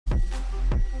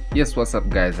Yes, what's up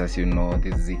guys? As you know,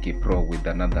 this is Ziki Pro with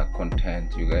another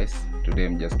content, you guys. Today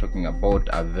I'm just talking about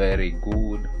a very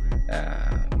good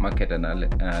market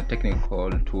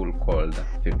technical tool called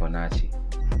Fibonacci.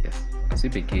 Yes, as we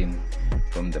begin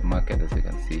from the market, as you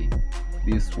can see,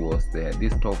 this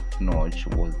top notch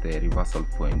was the reversal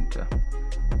point.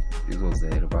 This was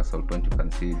the reversal point. You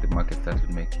can see the market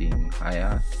started making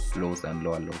higher lows and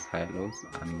lower lows, higher lows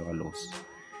and lower lows.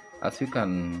 As you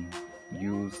can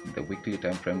use the weekly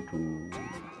time frame to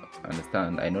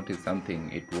understand, I noticed something.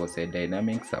 It was a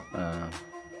dynamic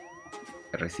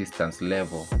resistance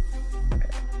level.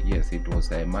 Yes, it was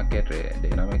a market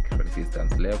dynamic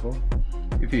resistance level.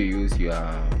 If you use your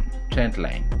trend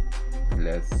line,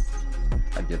 let's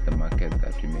adjust the market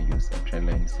that you may use a trend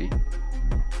line.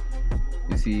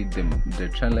 You see the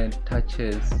trend line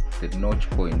touches the notch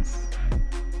points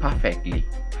perfectly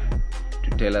to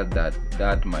tell us that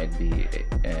that might be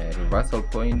a reversal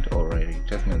point or a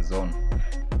retracement zone.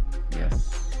 Yes,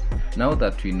 now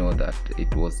that we know that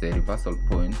it was a reversal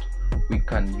point, we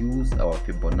can use our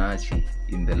Fibonacci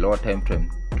in the lower time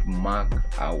frame to mark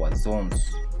our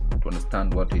zones to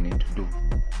understand what we need to do.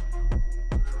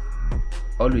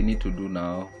 All we need to do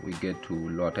now, we get to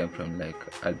lower time frame. Like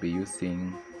I'll be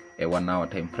using a 1 hour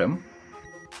time frame.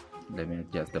 Let me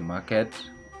adjust the market.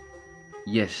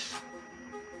 Yes,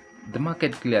 the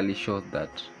market clearly shows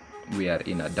that we are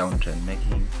in a downtrend,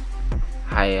 making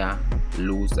higher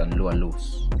lows and lower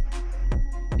lows.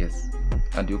 Yes,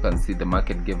 and you can see the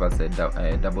market gave us a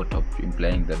double top,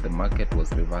 implying that the market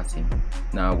was reversing.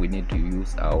 Now we need to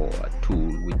use our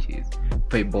tool, which is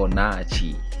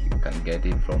Fibonacci. You can get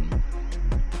it from the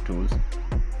tools.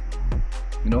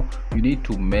 You need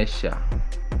to measure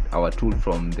our tool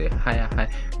from the higher high.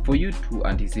 For you to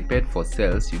anticipate for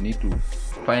sales, you need to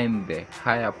find the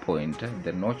higher point,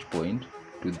 the notch point,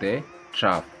 to the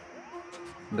trough.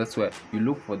 That's where you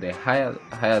look for the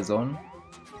higher zone,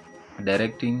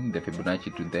 directing the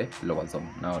Fibonacci to the lower zone.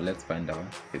 Now let's find our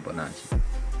Fibonacci.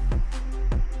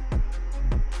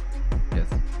 Yes,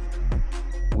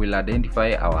 we'll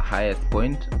identify our highest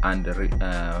point and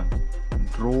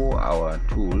draw our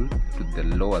tool to the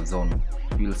lower zone.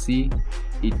 You'll see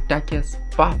it touches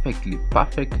perfectly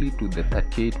to the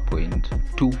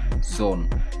 38.2 zone,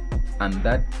 and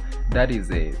that is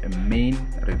a main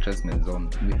retracement zone.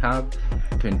 We have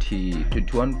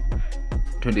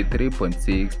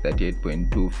 23.6,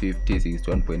 38.2, 50,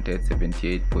 61.8,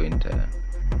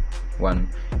 78.1.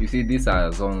 You see, these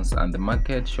are zones, and the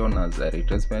market shown as a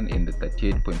retracement in the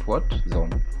 38 zone.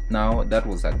 Now that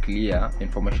was a clear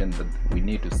information that we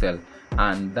need to sell,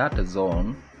 and that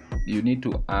zone you need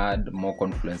to add more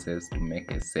confluences to make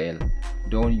a sale.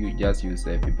 Don't you just use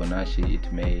a Fibonacci,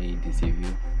 it may deceive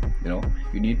you.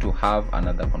 You need to have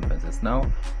another confluences. Now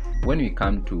when we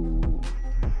come to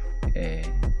a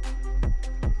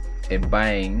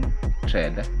buying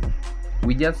trade,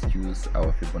 we just use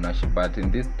our Fibonacci, but in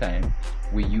this time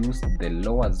we use the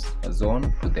lower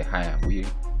zone to the higher. We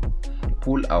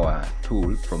pull our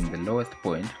tool from the lowest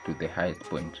point to the highest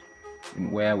point,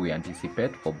 where we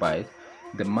anticipate for buys.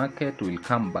 The market will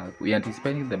come back. We are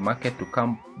anticipating the market to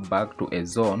come back to a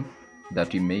zone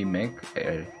that we may make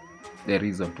a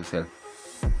reason to sell.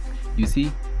 You see,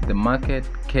 the market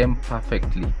came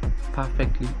perfectly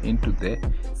into the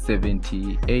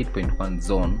 78.1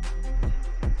 zone,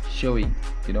 showing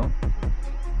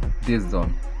this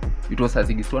zone. It was a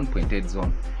 61.8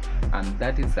 zone, and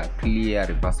that is a clear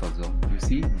reversal zone. You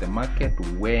see, the market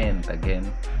went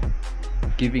again,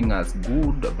 giving us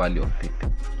good value of pip.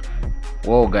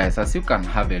 Wow guys, as you can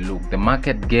have a look, the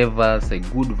market gave us a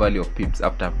good value of pips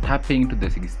after tapping to the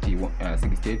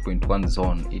 68.1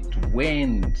 zone. It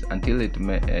went until it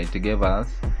gave us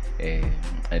a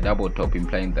double top,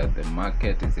 implying that the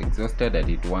market is exhausted and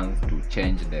it wants to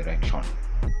change direction.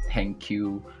 Thank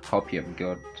you. Hope you have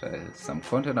got some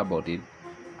content about it,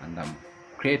 and I'm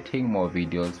creating more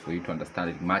videos for you to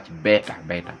understand it much better.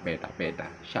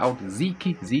 Shout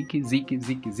Ziki.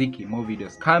 More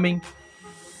videos coming.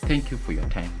 Thank you for your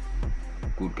time.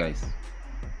 Good guys.